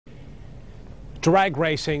Drag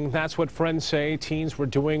racing, that's what friends say teens were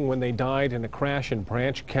doing when they died in a crash in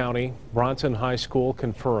Branch County. Bronson High School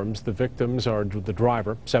confirms the victims are the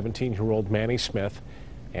driver, 17-year-old Manny Smith,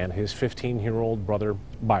 and his 15-year-old brother,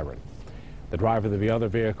 Byron. The driver of the other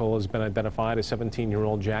vehicle has been identified as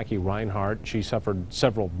 17-year-old Jackie Reinhardt. She suffered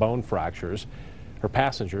several bone fractures. Her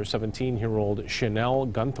passenger, 17-year-old Chanel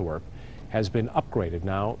Gunthorpe, has been upgraded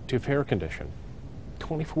now to fair condition.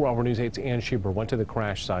 24-Hour News 8's Ann Schieber went to the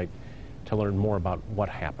crash site to learn more about what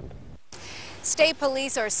happened. State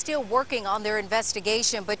police are still working on their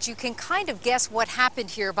investigation, but you can kind of guess what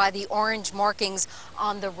happened here by the orange markings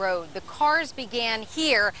on the road. The cars began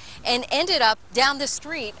here and ended up down the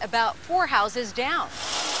street about 4 houses down.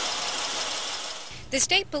 The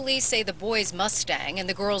state police say the boy's Mustang and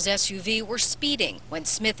the girl's SUV were speeding when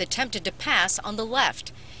Smith attempted to pass on the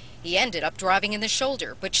left. He ended up driving in the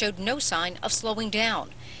shoulder, but showed no sign of slowing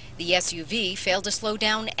down. The SUV failed to slow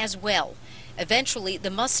down as well. Eventually,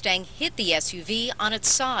 the Mustang hit the SUV on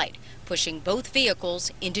its side, pushing both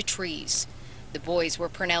vehicles into trees. The boys were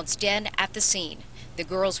pronounced dead at the scene. The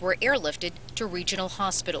girls were airlifted to regional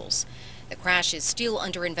hospitals. The crash is still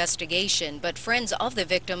under investigation, but friends of the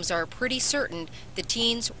victims are pretty certain the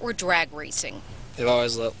teens were drag racing. They've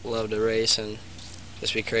always loved to race and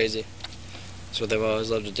just be crazy. That's what they've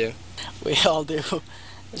always loved to do. We all do.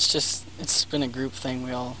 It's been a group thing.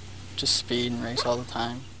 We all just speed and race all the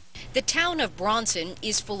time. The town of Bronson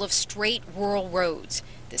is full of straight rural roads.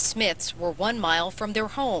 The Smiths were 1 mile from their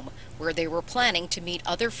home, where they were planning to meet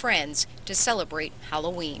other friends to celebrate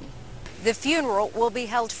Halloween. The funeral will be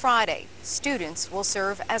held Friday. Students will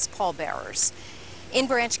serve as pallbearers. In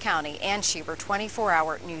Branch County, Ann Schieber,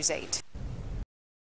 24-Hour News 8.